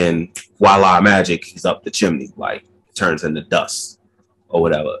 and voila, magic, he's up the chimney. Like turns into dust or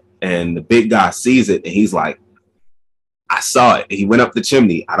whatever. And the big guy sees it, and he's like, "I saw it. He went up the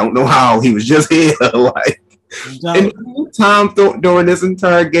chimney. I don't know how. He was just here." Like. And time during this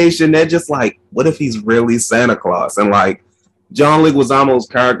interrogation, they're just like, what if he's really Santa Claus? And like John Leguizamo's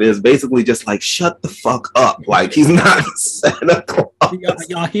character is basically just like, shut the fuck up. Like he's not Santa Claus.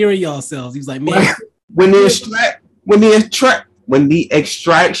 Y'all hearing yourselves. He's like, man. When the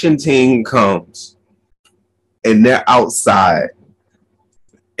extraction team comes and they're outside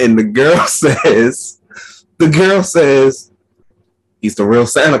and the girl says, he's the real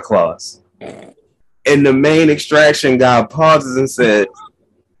Santa Claus. And the main extraction guy pauses and said,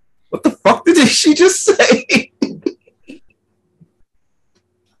 what the fuck did she just say?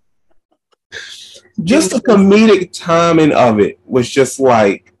 Just the comedic timing of it was just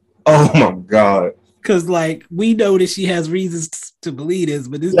like, oh my God. Because like we know that she has reasons to believe this,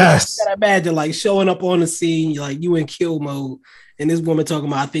 but this, yes. You gotta imagine like showing up on the scene, like you in kill mode, and this woman talking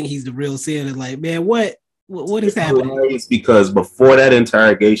about, I think he's the real Santa. Like, man, what is happening? It's because before that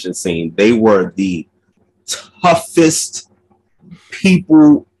interrogation scene, they were the toughest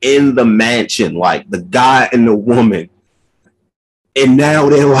people in the mansion, like the guy and the woman, and now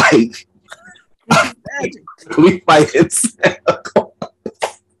they're like, we fighting Santa Claus,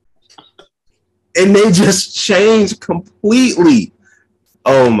 and they just changed completely.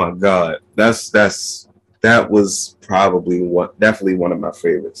 Oh my God, that was probably definitely one of my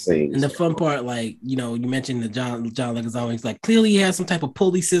favorite scenes. And the fun part, like, you know, you mentioned the John Leguizamo, he's like, clearly he has some type of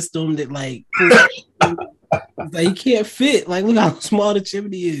pulley system that like, like he can't fit. Like, look how small the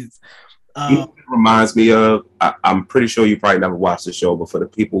chimney is. It reminds me of, I'm pretty sure you probably never watched the show, but for the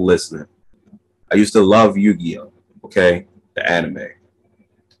people listening, I used to love Yu-Gi-Oh! Okay, the anime.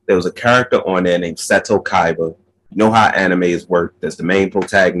 There was a character on there named Seto Kaiba. You know how animes work. There's the main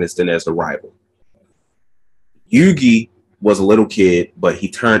protagonist and there's the rival. Yugi was a little kid, but he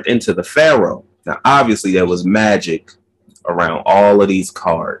turned into the Pharaoh. Now, obviously, there was magic around all of these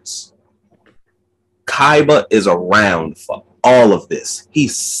cards. Kaiba is around for all of this.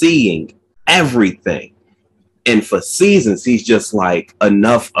 He's seeing everything. And for seasons, he's just like,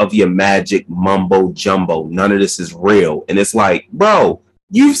 enough of your magic mumbo jumbo. None of this is real. And it's like, bro,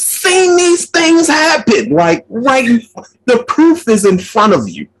 you've seen these things happen. Like, right, the proof is in front of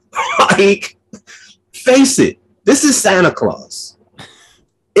you. Like, face it. This is Santa Claus.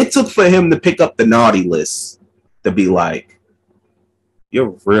 It took for him to pick up the naughty list to be like,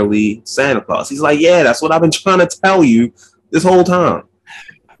 you're really Santa Claus. He's like, yeah, that's what I've been trying to tell you this whole time.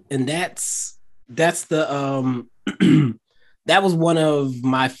 And that's the that was one of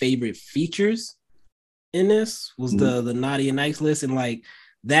my favorite features in this was the naughty and nice list. And like,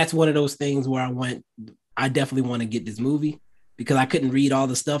 that's one of those things where I definitely want to get this movie because I couldn't read all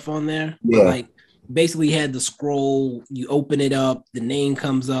the stuff on there. Yeah. But like, basically had the scroll, you open it up, the name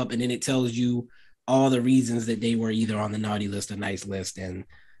comes up, and then it tells you all the reasons that they were either on the naughty list or nice list. And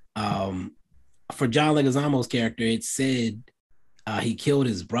for John Leguizamo's character, it said he killed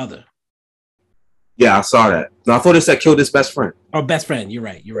his brother. Yeah, I saw that. No, I thought it said killed his best friend. Oh, best friend. You're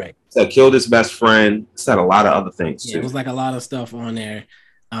right. It said killed his best friend. It said a lot of other things too. It was like a lot of stuff on there.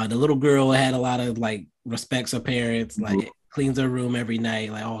 The little girl had a lot of like respects her parents, like cleans her room every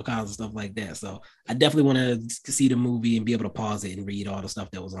night, like all kinds of stuff like that. So I definitely want to see the movie and be able to pause it and read all the stuff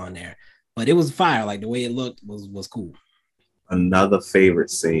that was on there. But it was fire. Like the way it looked was cool. Another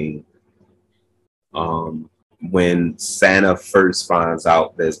favorite scene, when Santa first finds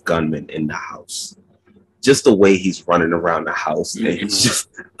out there's gunmen in the house. just the way he's running around the house. And it's just,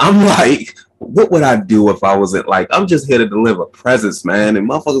 I'm like, what would I do if I wasn't like, I'm just here to deliver presents, man, and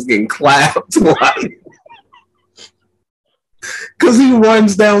motherfuckers getting clapped, like, because he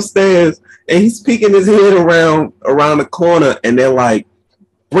runs downstairs and he's peeking his head around the corner, and they're like,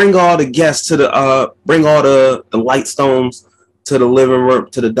 bring all the guests to bring all the light stones to the living room,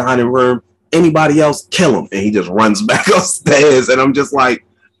 to the dining room. Anybody else, kill him. And he just runs back upstairs. And I'm just like,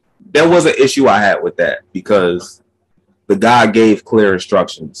 there was an issue I had with that because the guy gave clear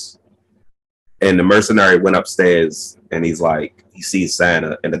instructions. And the mercenary went upstairs and he's like, he sees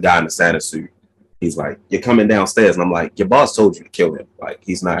Santa and the guy in the Santa suit. He's like, you're coming downstairs. And I'm like, your boss told you to kill him. Like,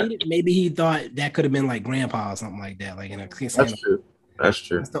 he's not. Maybe he thought that could have been like grandpa or something like that. Like in a That's true. That's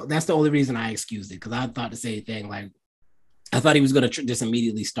true. That's the only reason I excused it, because I thought the same thing. Like, I thought he was going to just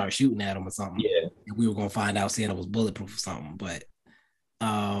immediately start shooting at him or something. Yeah. And we were going to find out Santa was bulletproof or something. But,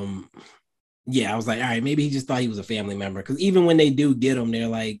 yeah, I was like, all right, maybe he just thought he was a family member. Because even when they do get him, they're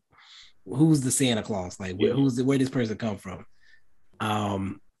like, who's the Santa Claus? Like, where this person come from?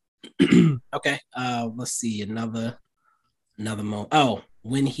 Okay. Let's see. Another moment. Oh,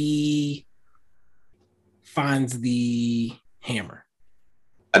 when he finds the hammer.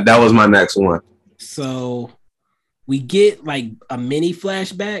 That was my next one. So we get like a mini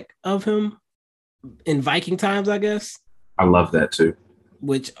flashback of him in Viking times, I guess. I love that too.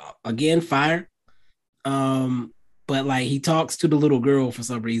 Which again, fire. But like he talks to the little girl for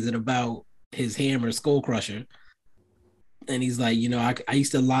some reason about his hammer, Skull Crusher. And he's like, you know, I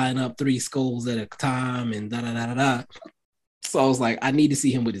used to line up 3 skulls at a time and da da da da da. So I was like, I need to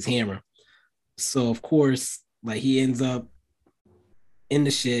see him with his hammer. So of course, like he ends up in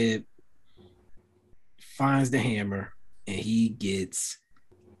the shed, finds the hammer, and he gets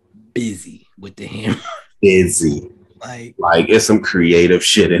busy with the hammer. Busy. Like it's some creative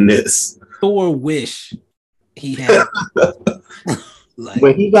shit in this. Thor wish he had. Like,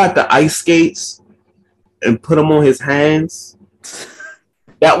 when he got the ice skates and put them on his hands,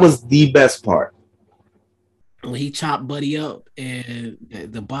 that was the best part. When he chopped Buddy up and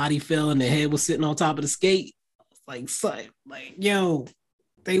the body fell and the head was sitting on top of the skate, like yo,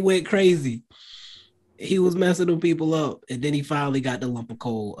 they went crazy. He was messing them people up, and then he finally got the lump of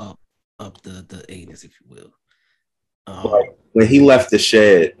coal up the anus, if you will. When he left the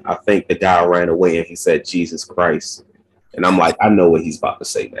shed, I think the guy ran away and he said, Jesus Christ. And I'm like, I know what he's about to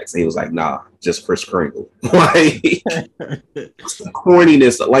say next. And he was like, nah, just Kris Kringle. Like, some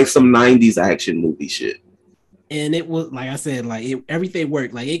corniness, like some 90s action movie shit. And it was, like I said, like everything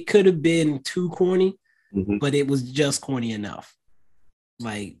worked. Like it could have been too corny, but it was just corny enough.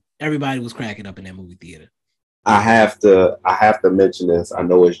 Like everybody was cracking up in that movie theater. I have to mention this. I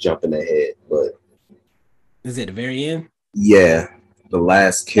know it's jumping ahead, but is it the very end? Yeah, the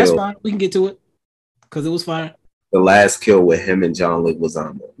last kill. That's fine. We can get to it because it was fire. The last kill with him and John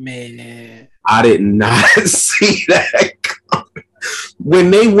Leguizamo. Man, I did not see that coming. When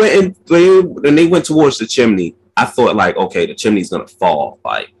they went towards the chimney, I thought like, okay, the chimney's gonna fall.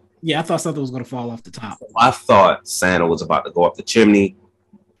 Like, yeah, I thought something was gonna fall off the top. I thought Santa was about to go up the chimney.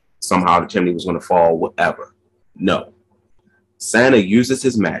 Somehow the chimney was gonna fall. Whatever. No, Santa uses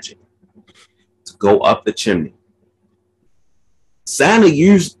his magic to go up the chimney. Santa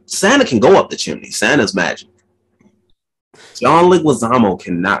can go up the chimney. Santa's magic. John Leguizamo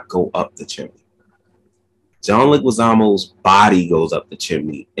cannot go up the chimney. John Leguizamo's body goes up the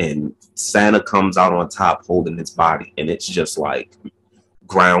chimney, and Santa comes out on top holding his body, and it's just like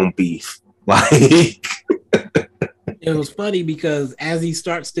ground beef. Like it was funny because as he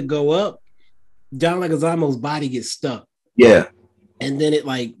starts to go up, John Leguizamo's body gets stuck. Yeah, and then it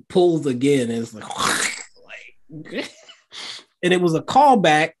like pulls again, and it's like and it was a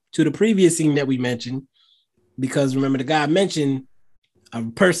callback to the previous scene that we mentioned. Because remember, the guy mentioned a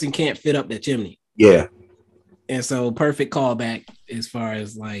person can't fit up that chimney. Yeah. And so perfect callback as far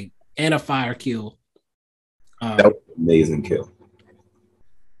as like, and a fire kill. That was an amazing kill.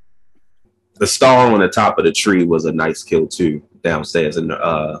 The star on the top of the tree was a nice kill too, downstairs in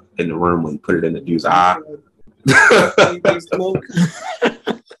the room when he put it in the dude's eye.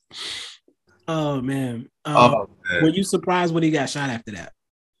 Oh man. Were you surprised when he got shot after that?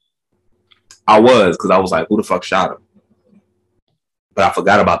 I was, because I was like, who the fuck shot him? But I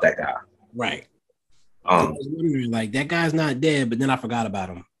forgot about that guy. Right. I was wondering, like, that guy's not dead, but then I forgot about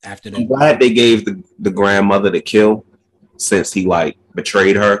him after that. I'm glad they gave the grandmother the kill since he like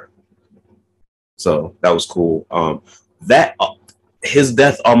betrayed her. So that was cool. That his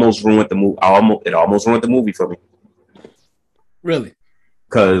death almost ruined the movie. It almost ruined the movie for me. Really?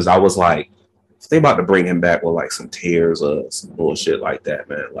 Because I was like, if they about to bring him back with like some tears or some bullshit like that,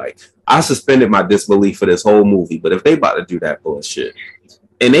 man, like I suspended my disbelief for this whole movie. But if they about to do that bullshit,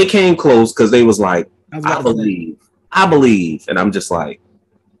 and they came close because they was like, I believe, and I'm just like,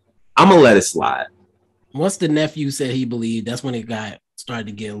 I'm gonna let it slide. Once the nephew said he believed, that's when it started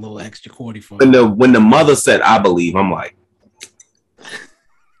to get a little extra cordy for him. When the mother said I believe, I'm like,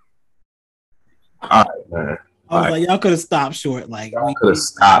 all right, man. I was like, y'all could have stopped short. Like, y'all could have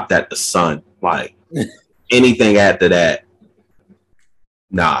stopped at the son. Like, anything after that,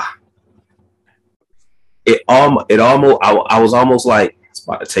 nah. It almost. I was almost like it's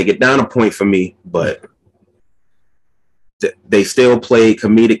about to take it down a point for me, but they still played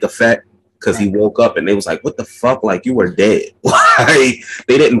comedic effect because he woke up and they was like, "What the fuck? Like, you were dead." Like,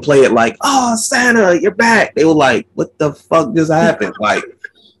 they didn't play it like, "Oh, Santa, you're back." They were like, "What the fuck just happened?" Like.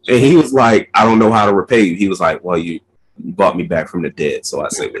 And he was like, I don't know how to repay you. He was like, well, you brought me back from the dead. So I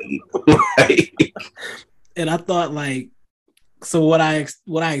said, and I thought like, so what I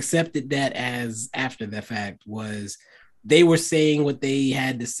accepted that as after the fact was they were saying what they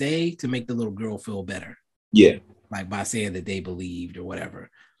had to say to make the little girl feel better. Yeah. Like by saying that they believed or whatever.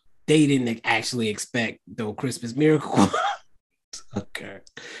 They didn't actually expect the Christmas miracle. Okay.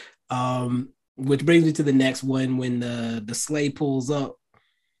 Which brings me to the next one when the sleigh pulls up.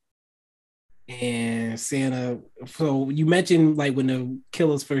 And Santa, so you mentioned like when the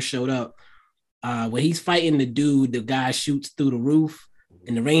killers first showed up, when he's fighting the dude, the guy shoots through the roof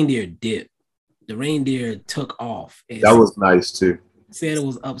and the reindeer dipped. The reindeer took off. That was nice too. Santa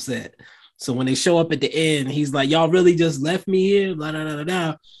was upset. So when they show up at the end, he's like, y'all really just left me here? Blah, blah, blah,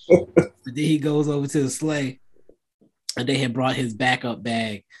 blah. But then he goes over to the sleigh and they had brought his backup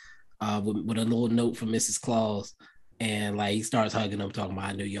bag with a little note from Mrs. Claus. And like he starts hugging them, talking about,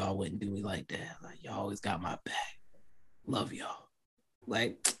 I knew y'all wouldn't do me like that. Like y'all always got my back. Love y'all.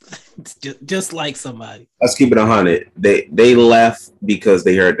 Like just like somebody. Let's keep it 100. They left because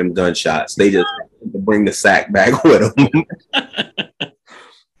they heard them gunshots. They just bring the sack back with them.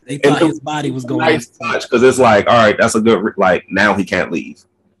 They thought his body was going nice touch because it's like, all right, that's a good like now he can't leave.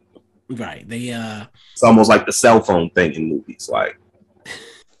 Right. It's almost like the cell phone thing in movies, like.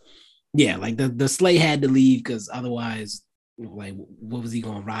 Yeah, like the sleigh had to leave because otherwise, like, what was he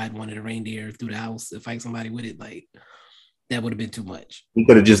going to ride one of the reindeer through the house and fight somebody with it? Like, that would have been too much. He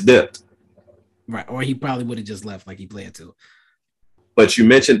could have just dipped. Right, or he probably would have just left like he planned to. But you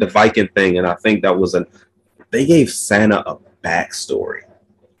mentioned the Viking thing, and I think that was they gave Santa a backstory.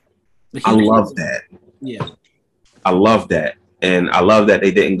 I love that. Yeah. I love that. And I love that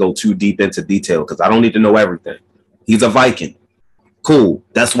they didn't go too deep into detail because I don't need to know everything. He's a Viking. Cool.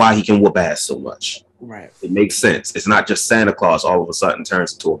 That's why he can whoop ass so much. Right. It makes sense. It's not just Santa Claus all of a sudden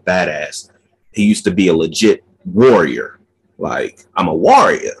turns into a badass. He used to be a legit warrior. Like, I'm a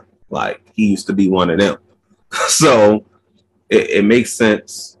warrior. Like, he used to be one of them. So it makes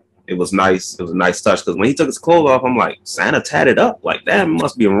sense. It was nice. It was a nice touch because when he took his clothes off, I'm like, Santa tatted up. Like, that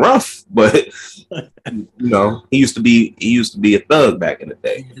must be rough. But you know, he used to be a thug back in the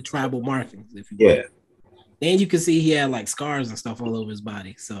day. The tribal markings, if you will. And you can see he had like scars and stuff all over his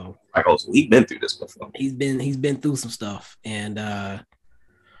body. So like, oh, so he's been through this before. He's been through some stuff. And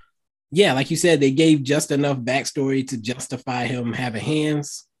yeah, like you said, they gave just enough backstory to justify him having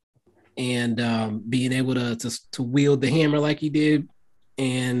hands and being able to wield the hammer like he did.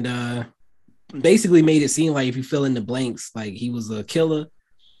 And basically made it seem like if you fill in the blanks, like he was a killer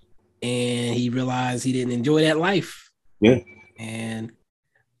and he realized he didn't enjoy that life. Yeah. And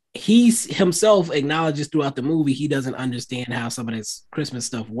he himself acknowledges throughout the movie he doesn't understand how some of this Christmas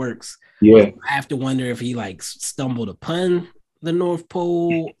stuff works. Yeah. I have to wonder if he like stumbled upon the North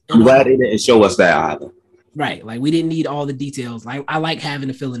Pole. I'm glad they didn't show us that either. Right. Like we didn't need all the details. Like I like having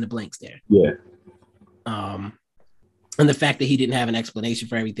to fill in the blanks there. Yeah. And the fact that he didn't have an explanation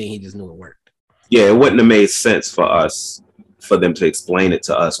for everything, he just knew it worked. Yeah, it wouldn't have made sense for them to explain it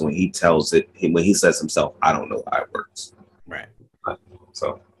to us when he tells it, when he says himself, I don't know how it works. Right.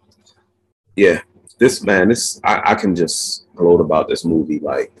 So yeah, I can just gloat about this movie.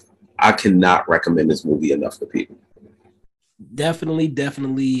 Like, I cannot recommend this movie enough to people. Definitely.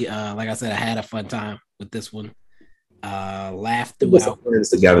 Like I said, I had a fun time with this one. Laughed throughout. Get some friends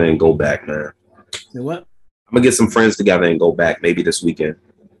together and go back, man. Say what? I'm gonna get some friends together and go back maybe this weekend.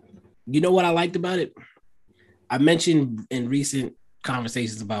 You know what I liked about it? I mentioned in recent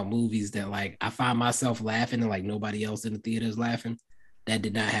conversations about movies that like I find myself laughing and like nobody else in the theater is laughing. That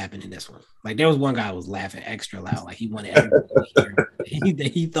did not happen in this one. Like there was one guy who was laughing extra loud. Like he wanted everyone to hear.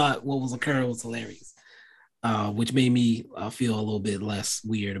 He thought what was occurring was hilarious. Which made me feel a little bit less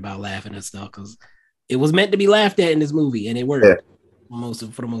weird about laughing and stuff because it was meant to be laughed at in this movie and it worked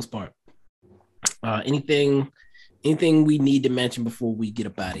for the most part. Anything we need to mention before we get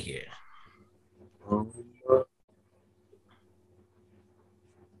up out of here?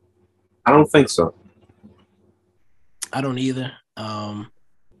 I don't think so. I don't either.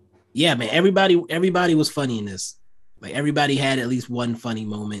 Yeah, man. Everybody was funny in this. Like everybody had at least one funny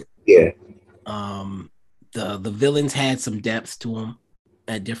moment. Yeah. The villains had some depth to them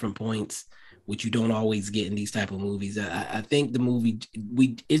at different points, which you don't always get in these type of movies. I think the movie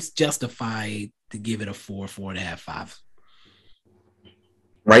it's justified to give it a 4, 4.5, 5.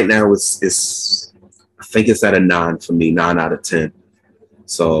 Right now it's I think it's at a 9 for me, 9 out of 10.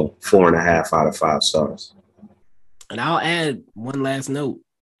 So 4.5 out of 5 stars. And I'll add one last note.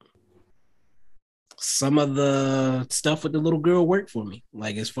 Some of the stuff with the little girl worked for me.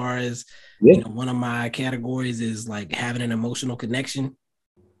 Like as far as one of my categories is like having an emotional connection.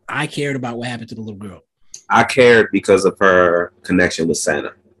 I cared about what happened to the little girl. I cared because of her connection with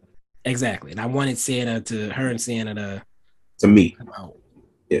Santa. Exactly. And I wanted her and Santa to meet. Come out.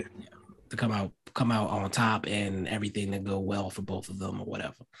 Yeah. To come out on top and everything to go well for both of them or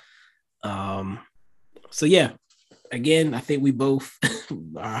whatever. So yeah, again, I think we both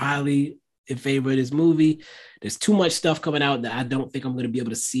are highly in favor of this movie. There's too much stuff coming out that I don't think I'm going to be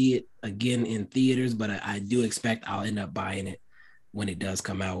able to see it again in theaters, but I do expect I'll end up buying it when it does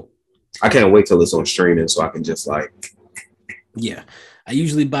come out. I can't wait till it's on streaming so I can just yeah. I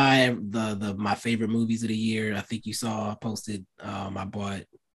usually buy my favorite movies of the year. I think you saw I posted I bought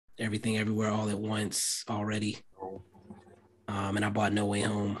Everything Everywhere All at Once already. And I bought No Way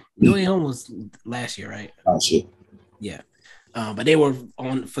Home. No Way Home was last year, right? Last year. Yeah. But they were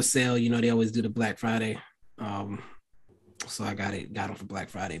on for sale. You know, they always do the Black Friday. So I got them for Black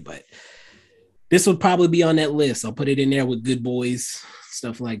Friday. But this would probably be on that list. I'll put it in there with Good Boys,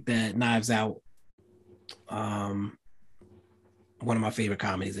 stuff like that. Knives Out. One of my favorite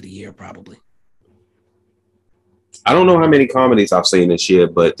comedies of the year, probably. I don't know how many comedies I've seen this year,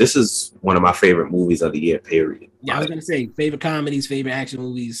 but this is one of my favorite movies of the year, period. Yeah, I was going to say, favorite comedies, favorite action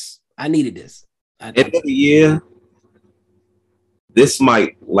movies. I needed this. End of the year, this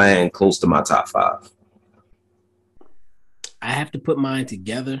might land close to my top 5. I have to put mine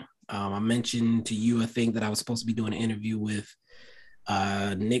together. I mentioned to you, I think, that I was supposed to be doing an interview with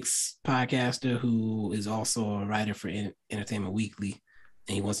Nick's podcaster, who is also a writer for Entertainment Weekly,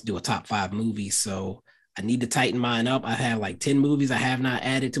 and he wants to do a top 5 movies. So I need to tighten mine up. I have like 10 movies I have not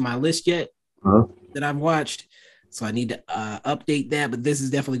added to my list yet that I've watched. So I need to update that, but this is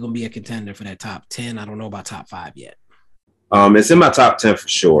definitely going to be a contender for that top 10. I don't know about top 5 yet. It's in my top 10 for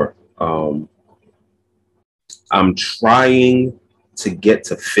sure. I'm trying to get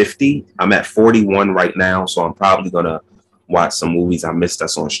to 50. I'm at 41 right now, so I'm probably going to watch some movies I missed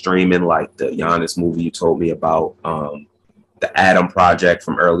that's on streaming, like the Giannis movie you told me about, the Adam Project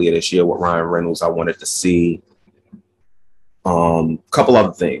from earlier this year with Ryan Reynolds I wanted to see. Couple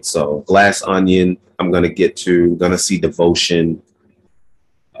other things. So Glass Onion, I'm going to see Devotion,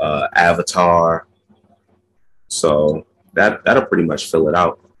 Avatar. So that'll pretty much fill it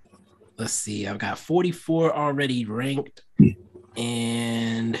out. Let's see. I've got 44 already ranked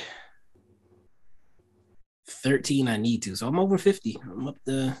and 13 I need to. So I'm over 50. I'm up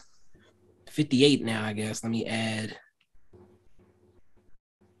to 58 now, I guess. Let me add.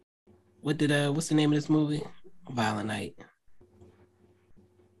 What's the name of this movie? Violent Night.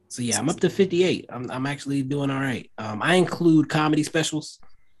 So yeah, I'm up to 58. I'm actually doing all right. I include comedy specials.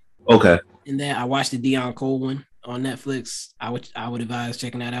 Okay. In that, I watched the Deon Cole one on Netflix. I would advise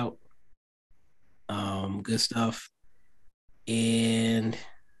checking that out. Good stuff. And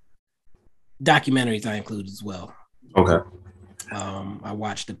documentaries I include as well. Okay. I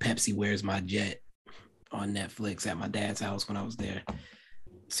watched the Pepsi Where's My Jet on Netflix at my dad's house when I was there.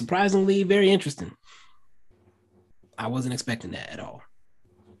 Surprisingly, very interesting. I wasn't expecting that at all.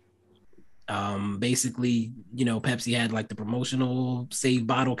 Basically, Pepsi had like the promotional save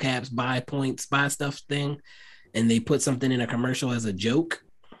bottle caps, buy points, buy stuff thing, and they put something in a commercial as a joke,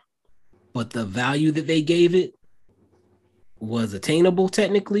 but the value that they gave it was attainable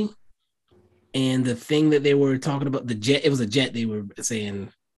technically. And the thing that they were talking about, the jet, it was a jet they were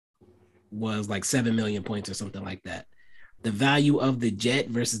saying was like 7 million points or something like that. The value of the jet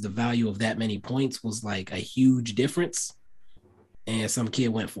versus the value of that many points was like a huge difference. And some kid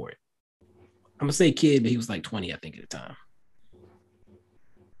went for it. I'm going to say kid, but he was like 20, I think, at the time.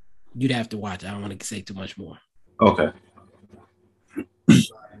 You'd have to watch. I don't want to say too much more. Okay.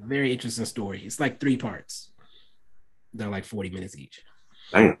 Very interesting story. It's like 3 parts. They're like 40 minutes each.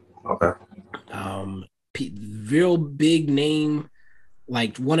 Damn. Okay. Real big name,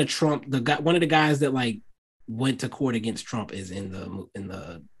 like one of the guys that like went to court against Trump is in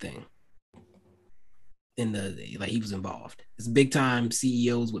the thing. in the like he was involved. It's big time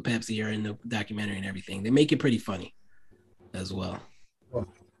CEOs with Pepsi are in the documentary and everything. They make it pretty funny as well.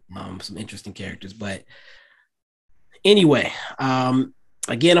 Some interesting characters, but anyway,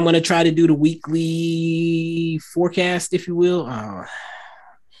 again, I'm gonna try to do the weekly forecast, if you will,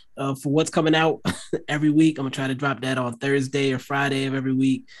 for what's coming out every week. I'm gonna try to drop that on Thursday or Friday of every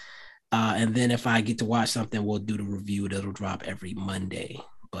week. And then if I get to watch something, we'll do the review that'll drop every Monday.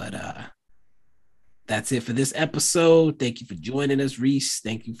 But that's it for this episode. Thank you for joining us, Reese.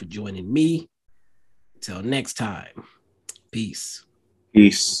 Thank you for joining me. Until next time. Peace.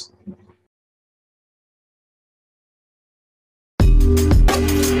 Peace.